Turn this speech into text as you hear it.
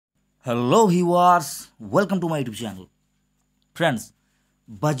Hello viewers, welcome to my YouTube channel. Friends,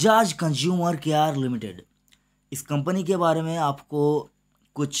 Bajaj consumer care limited, इस company के बारे में आपको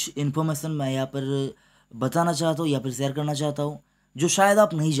कुछ इन्फॉर्मेशन मैं यहाँ पर बताना चाहता हूँ या फिर शेयर करना चाहता हूँ जो शायद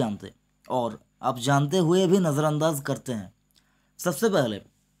आप नहीं जानते और आप जानते हुए भी नज़रअंदाज करते हैं। सबसे पहले,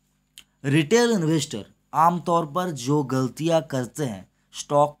 रिटेल इन्वेस्टर आमतौर पर जो गलतियाँ करते हैं,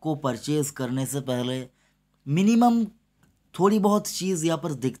 स्टॉक को परचेज करने से पहले मिनिमम थोड़ी बहुत चीज़ यहाँ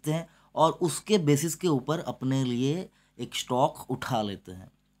पर देखते हैं और उसके बेसिस के ऊपर अपने लिए एक स्टॉक उठा लेते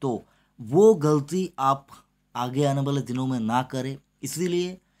हैं। तो वो गलती आप आगे आने वाले दिनों में ना करें,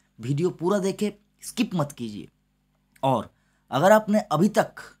 इसीलिए वीडियो पूरा देखें, स्किप मत कीजिए। और अगर आपने अभी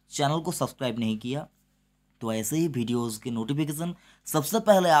तक चैनल को सब्सक्राइब नहीं किया तो ऐसे ही वीडियोस के नोटिफिकेशन सबसे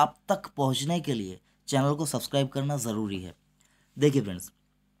पहले आप तक पहुंचने के लिए चैनल को सब्सक्राइब करना ज़रूरी है। देखिए फ्रेंड्स,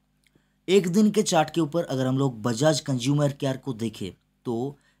 एक दिन के चार्ट के ऊपर अगर हम लोग बजाज कंज्यूमर केयर को देखें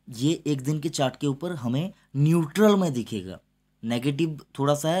तो ये एक दिन के चार्ट के ऊपर हमें न्यूट्रल में दिखेगा। नेगेटिव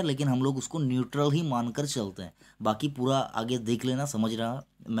थोड़ा सा है लेकिन हम लोग उसको न्यूट्रल ही मानकर चलते हैं। बाकी पूरा आगे देख लेना, समझ रहा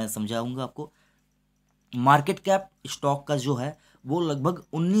मैं समझाऊंगा आपको। मार्केट कैप स्टॉक का जो है वो लगभग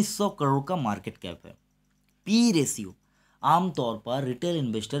 1900 करोड़ का मार्केट कैप है। पी रेशियो, आमतौर पर रिटेल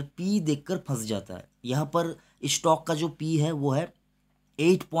इन्वेस्टर पी देखकर फंस जाता है। यहाँ पर स्टॉक का जो पी है वो है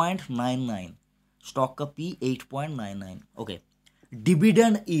 8.99। स्टॉक का पी 8.99। ओके।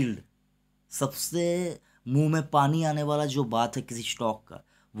 डिविडेंड यील्ड, सबसे मुंह में पानी आने वाला जो बात है किसी स्टॉक का,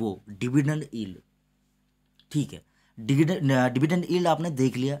 वो डिविडेंड यील्ड। ठीक है, डिविडेंड यील्ड आपने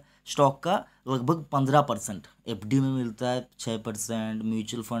देख लिया। स्टॉक का लगभग 15%, एफडी में मिलता है 6%।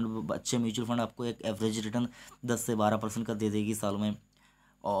 म्यूचुअल फंड, अच्छे म्यूचुअल फंड आपको एक एवरेज रिटर्न 10 से 12% का दे देगी साल में।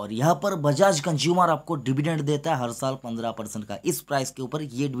 और यहाँ पर बजाज कंज्यूमर आपको डिविडेंड देता है हर साल 15% का। इस प्राइस के ऊपर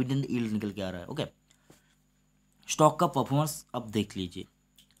ये डिविडेंड यील्ड निकल के आ रहा है। ओके, स्टॉक का परफॉर्मेंस अब देख लीजिए।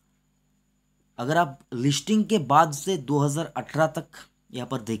 अगर आप लिस्टिंग के बाद से 2018 तक यहाँ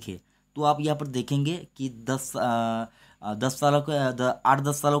पर देखें तो आप यहाँ पर देखेंगे कि 10 सालों के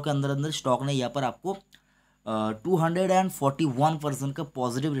 8-10 सालों के अंदर अंदर स्टॉक ने यहाँ पर आपको 241% का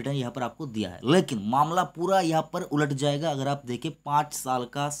पॉजिटिव रिटर्न यहाँ पर आपको दिया है। लेकिन मामला पूरा यहाँ पर उलट जाएगा अगर आप देखें 5 साल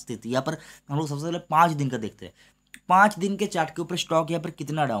का स्थिति। यहाँ पर हम लोग सबसे पहले 5 दिन का देखते हैं। 5 दिन के चार्ट के ऊपर स्टॉक यहाँ पर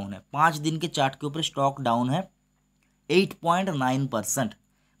कितना डाउन है? 5 दिन के चार्ट के ऊपर स्टॉक डाउन है 8.9%,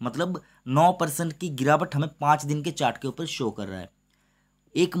 मतलब 9% की गिरावट हमें 5 दिन के चार्ट के ऊपर शो कर रहा है।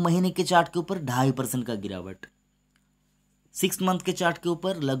 एक महीने के चार्ट के ऊपर 2.5% का गिरावट, 6 मंथ के चार्ट के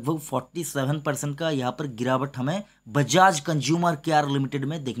ऊपर लगभग 47% का यहाँ पर गिरावट हमें बजाज कंज्यूमर केयर लिमिटेड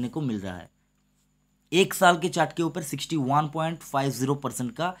में देखने को मिल रहा है। एक साल के चार्ट के ऊपर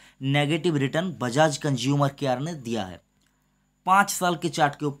 61.50% का negative return Bajaj consumer care ने दिया है। 5 साल के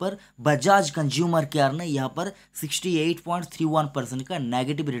चार्ट के ऊपर बजाज कंज्यूमर केयर ने यहाँ पर 68.31% का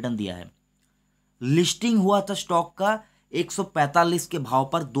नेगेटिव रिटर्न दिया है। लिस्टिंग हुआ था स्टॉक का 145 के भाव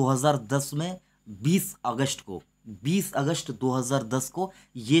पर 2010 में 20 अगस्त 2010 को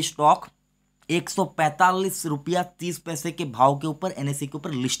ये स्टॉक 145 रुपया 30 पैसे के भाव के ऊपर एनएसई के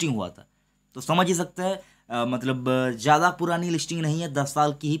ऊपर लिस्टिंग हुआ था। तो समझ ही सकते हैं, मतलब ज़्यादा पुरानी लिस्टिंग नहीं है, 10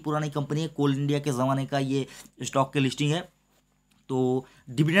 साल की ही पुरानी कंपनी है। कोल इंडिया के ज़माने का ये स्टॉक की लिस्टिंग है। तो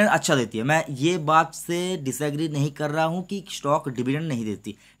डिविडेंड अच्छा देती है, मैं ये बात से डिसएग्री नहीं कर रहा हूँ कि स्टॉक डिविडेंड नहीं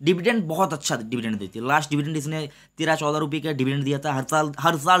देती। डिविडेंड बहुत अच्छा डिविडेंड देती है। लास्ट डिविडेंड इसने 13-14 रुपये का डिविडेंड दिया था।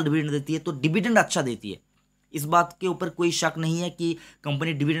 हर साल डिविडेंड देती है, तो डिविडेंड अच्छा देती है। इस बात के ऊपर कोई शक नहीं है कि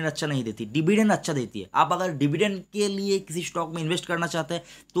कंपनी डिविडेंड अच्छा नहीं देती। डिविडेंड अच्छा देती है। आप अगर डिविडेंड के लिए किसी स्टॉक में इन्वेस्ट करना चाहते हैं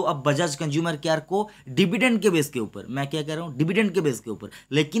तो अब बजाज कंज्यूमर केयर को डिविडेंड के बेस के ऊपर, मैं क्या कह रहा हूँ, डिविडेंड के बेस के ऊपर।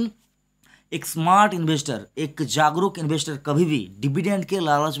 लेकिन एक स्मार्ट इन्वेस्टर, एक जागरूक इन्वेस्टर कभी भी डिविडेंड के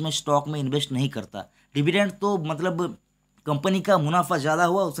लालच में स्टॉक में इन्वेस्ट नहीं करता। डिविडेंड तो मतलब कंपनी का मुनाफा ज़्यादा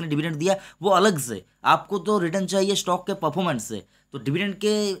हुआ, उसने डिविडेंड दिया, वो अलग से। आपको तो रिटर्न चाहिए स्टॉक के परफॉर्मेंस से। तो डिविडेंड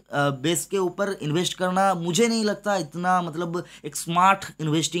के बेस के ऊपर इन्वेस्ट करना मुझे नहीं लगता इतना मतलब एक स्मार्ट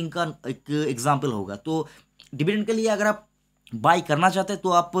इन्वेस्टिंग का एक एग्जाम्पल होगा। तो डिविडेंड के लिए अगर आप बाई करना चाहते हैं तो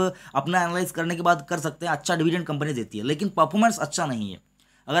आप अपना एनालाइज करने के बाद कर सकते हैं। अच्छा डिविडेंड कंपनी देती है, लेकिन परफॉर्मेंस अच्छा नहीं है।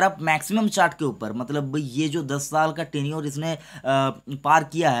 अगर आप मैक्सिमम चार्ट के ऊपर, मतलब ये जो 10 साल का टेन्योर इसने पार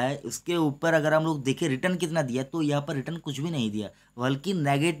किया है, इसके ऊपर अगर हम लोग देखें रिटर्न कितना दिया, तो यहाँ पर रिटर्न कुछ भी नहीं दिया, बल्कि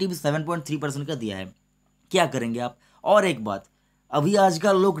नेगेटिव 7.3% का दिया है। क्या करेंगे आप? और एक बात, अभी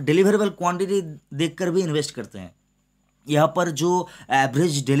आजकल लोग डिलीवरेबल क्वांटिटी देखकर भी इन्वेस्ट करते हैं। यहाँ पर जो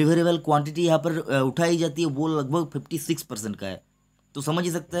एवरेज डिलीवरेबल क्वांटिटी यहाँ पर उठाई जाती है वो लगभग 56% का है। तो समझ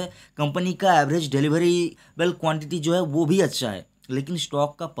ही सकते हैं कंपनी का एवरेज डिलीवरेबल क्वांटिटी जो है वो भी अच्छा है, लेकिन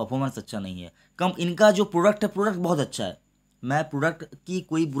स्टॉक का परफॉर्मेंस अच्छा नहीं है। इनका जो प्रोडक्ट है, प्रोडक्ट बहुत अच्छा है, मैं प्रोडक्ट की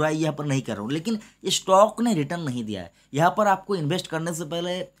कोई बुराई यहाँ पर नहीं कर रहा हूँ, लेकिन स्टॉक ने रिटर्न नहीं दिया है। यहाँ पर आपको इन्वेस्ट करने से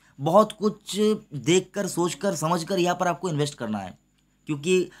पहले बहुत कुछ देखकर, सोचकर, समझकर यहाँ पर आपको इन्वेस्ट करना है,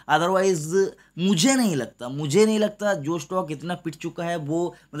 क्योंकि अदरवाइज मुझे नहीं लगता जो स्टॉक इतना पिट चुका है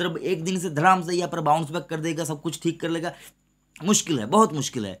वो मतलब एक दिन से धड़ाम से यहाँ पर बाउंस बैक कर देगा, सब कुछ ठीक कर लेगा। मुश्किल है, बहुत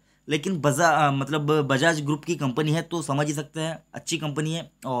मुश्किल है। लेकिन मतलब बजाज ग्रुप की कंपनी है तो समझ ही सकते हैं, अच्छी कंपनी है।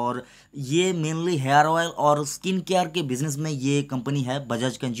 और ये मेनली हेयर ऑयल और स्किन केयर के बिजनेस में ये कंपनी है,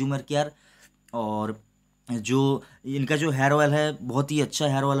 बजाज कंज्यूमर केयर। और जो इनका जो हेयर ऑयल है बहुत ही अच्छा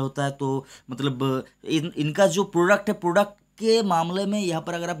हेयर ऑयल होता है। तो मतलब इनका जो प्रोडक्ट है, प्रोडक्ट के मामले में यहाँ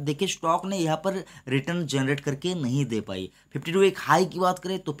पर अगर आप देखें, स्टॉक ने यहाँ पर रिटर्न जनरेट करके नहीं दे पाई। 52 एक हाई की बात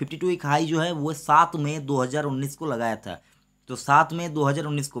करें तो 52 एक हाई जो है वो 7 मई 2019 को लगाया था। तो 7 मई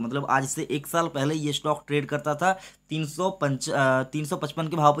 2019 को मतलब आज से एक साल पहले ये स्टॉक ट्रेड करता था 355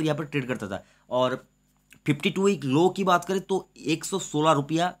 के भाव पर यहाँ पर ट्रेड करता था। और 52 एक लो की बात करें तो 116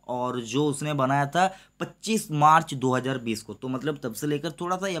 रुपया, और जो उसने बनाया था 25 मार्च 2020 को। तो मतलब तब से लेकर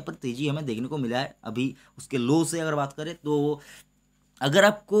थोड़ा सा यहाँ पर तेजी हमें देखने को मिला है। अभी उसके लो से अगर बात करें तो अगर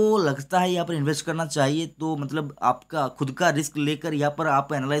आपको लगता है यहाँ पर इन्वेस्ट करना चाहिए तो मतलब आपका खुद का रिस्क लेकर यहाँ पर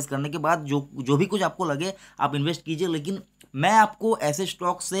आप एनालाइज करने के बाद जो जो भी कुछ आपको लगे आप इन्वेस्ट कीजिए। लेकिन मैं आपको ऐसे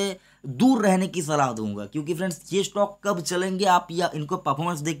स्टॉक से दूर रहने की सलाह दूंगा, क्योंकि फ्रेंड्स ये स्टॉक कब चलेंगे आप या इनको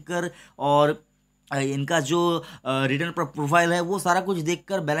परफॉर्मेंस देखकर और इनका जो रिटर्न प्रोफाइल है वो सारा कुछ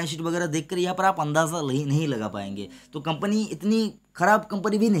देखकर, बैलेंस शीट वगैरह देखकर यहाँ पर आप अंदाज़ा नहीं लगा पाएंगे। तो कंपनी इतनी खराब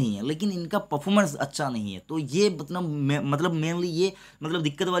कंपनी भी नहीं है, लेकिन इनका परफॉर्मेंस अच्छा नहीं है। तो ये मतलब मेनली ये मतलब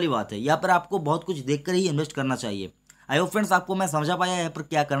दिक्कत वाली बात है। यहाँ पर आपको बहुत कुछ देखकर ही इन्वेस्ट करना चाहिए। आई होप फ्रेंड्स आपको मैं समझा पाया यहाँ पर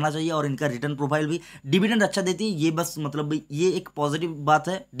क्या करना चाहिए। और इनका रिटर्न प्रोफाइल भी, डिविडेंड अच्छा देती है, ये बस मतलब ये एक पॉजिटिव बात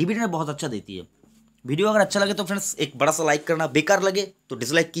है, डिविडेंड बहुत अच्छा देती है। वीडियो अगर अच्छा लगे तो फ्रेंड्स एक बड़ा सा लाइक करना, बेकार लगे तो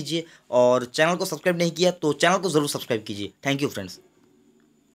डिसलाइक कीजिए, और चैनल को सब्सक्राइब नहीं किया तो चैनल को ज़रूर सब्सक्राइब कीजिए। Thank you friends.